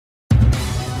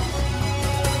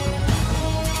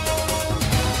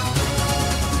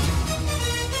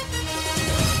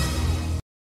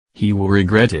he will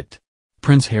regret it.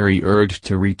 Prince Harry urged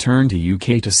to return to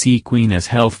UK to see Queen as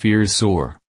health fears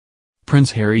soar.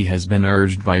 Prince Harry has been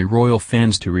urged by royal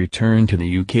fans to return to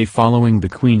the UK following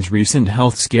the Queen's recent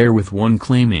health scare, with one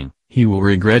claiming, "He will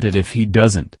regret it if he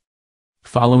doesn't."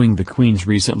 Following the Queen's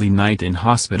recently night in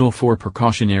hospital for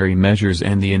precautionary measures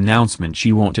and the announcement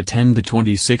she won't attend the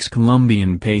 26th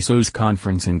Colombian Pesos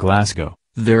conference in Glasgow,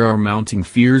 there are mounting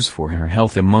fears for her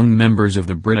health among members of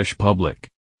the British public.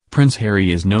 Prince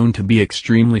Harry is known to be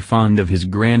extremely fond of his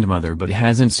grandmother but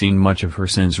hasn't seen much of her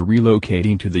since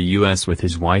relocating to the US with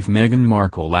his wife Meghan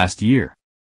Markle last year.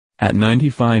 At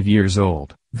 95 years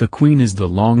old, the Queen is the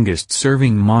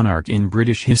longest-serving monarch in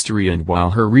British history, and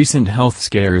while her recent health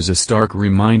scare is a stark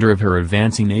reminder of her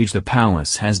advancing age, the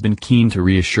palace has been keen to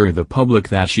reassure the public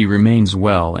that she remains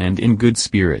well and in good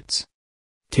spirits.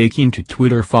 Taking to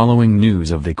Twitter following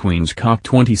news of the Queen's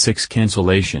COP26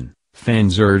 cancellation,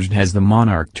 fans urged the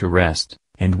monarch to rest,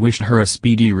 and wished her a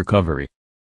speedy recovery.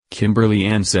 Kimberly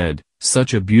Ann said,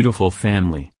 "Such a beautiful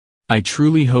family. I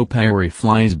truly hope Harry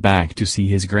flies back to see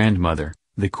his grandmother,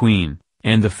 the Queen,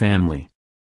 and the family.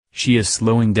 She is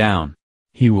slowing down.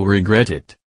 He will regret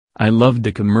it. I loved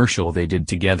the commercial they did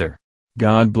together.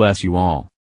 God bless you all."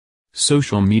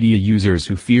 Social media users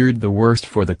who feared the worst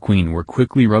for the Queen were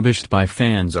quickly rubbished by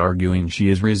fans arguing she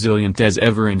is resilient as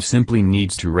ever and simply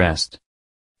needs to rest.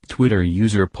 Twitter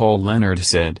user Paul Leonard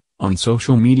said, "On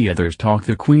social media there's talk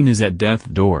the Queen is at death's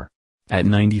door. At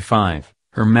 95,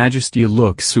 Her Majesty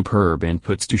looks superb and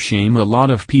puts to shame a lot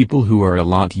of people who are a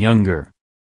lot younger."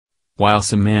 While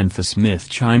Samantha Smith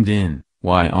chimed in,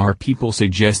 "Why are people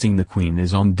suggesting the Queen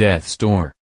is on death's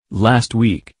door?" Last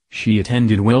week, she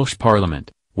attended Welsh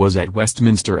Parliament, was at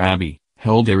Westminster Abbey,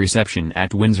 held a reception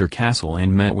at Windsor Castle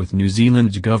and met with New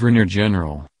Zealand's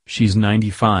Governor-General. She's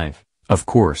 95, of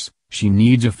course, she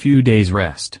needs a few days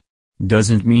rest.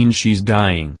 Doesn't mean she's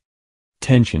dying.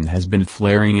 Tension has been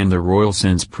flaring in the royal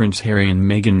since Prince Harry and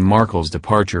Meghan Markle's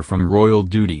departure from royal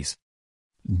duties.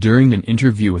 During an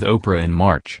interview with Oprah in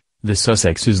March, the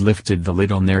Sussexes lifted the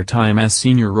lid on their time as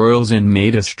senior royals and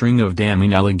made a string of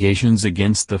damning allegations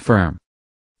against the firm.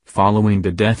 Following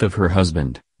the death of her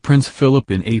husband, Prince Philip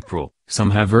in April,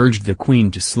 some have urged the Queen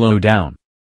to slow down.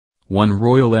 One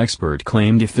royal expert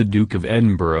claimed if the Duke of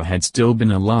Edinburgh had still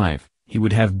been alive, he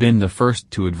would have been the first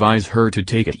to advise her to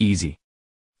take it easy.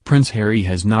 Prince Harry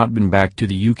has not been back to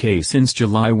the UK since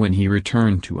July when he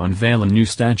returned to unveil a new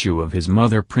statue of his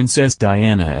mother Princess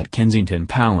Diana at Kensington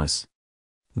Palace.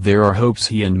 There are hopes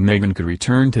he and Meghan could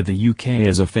return to the UK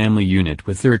as a family unit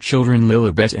with their children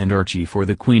Lilibet and Archie for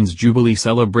the Queen's Jubilee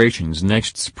celebrations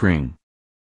next spring.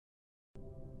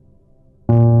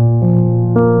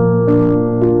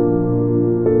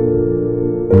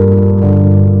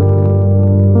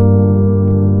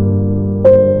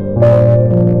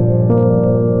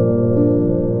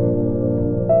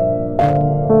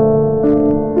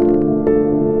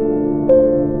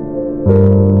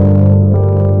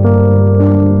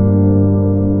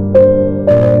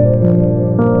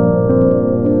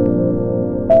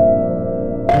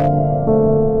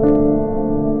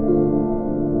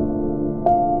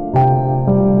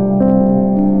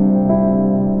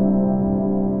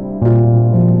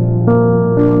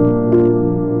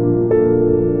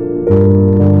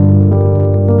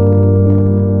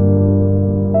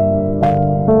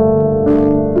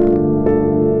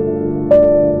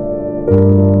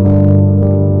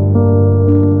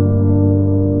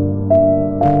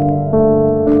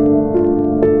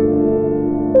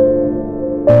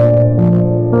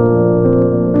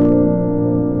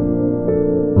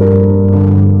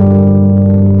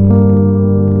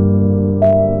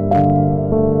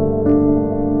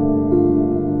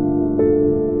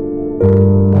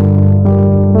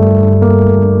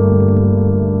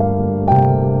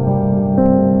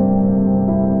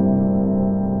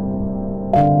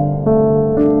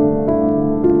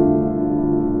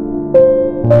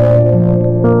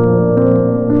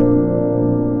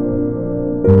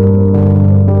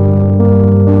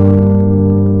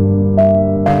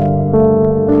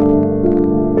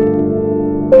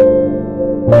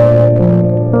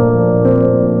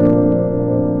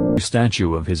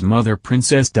 Statue of his mother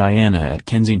Princess Diana at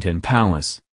Kensington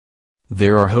Palace.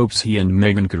 There are hopes he and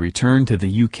Meghan could return to the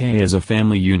UK as a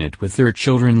family unit with their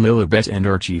children Lilibet and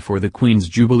Archie for the Queen's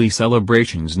Jubilee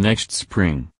celebrations next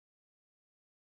spring.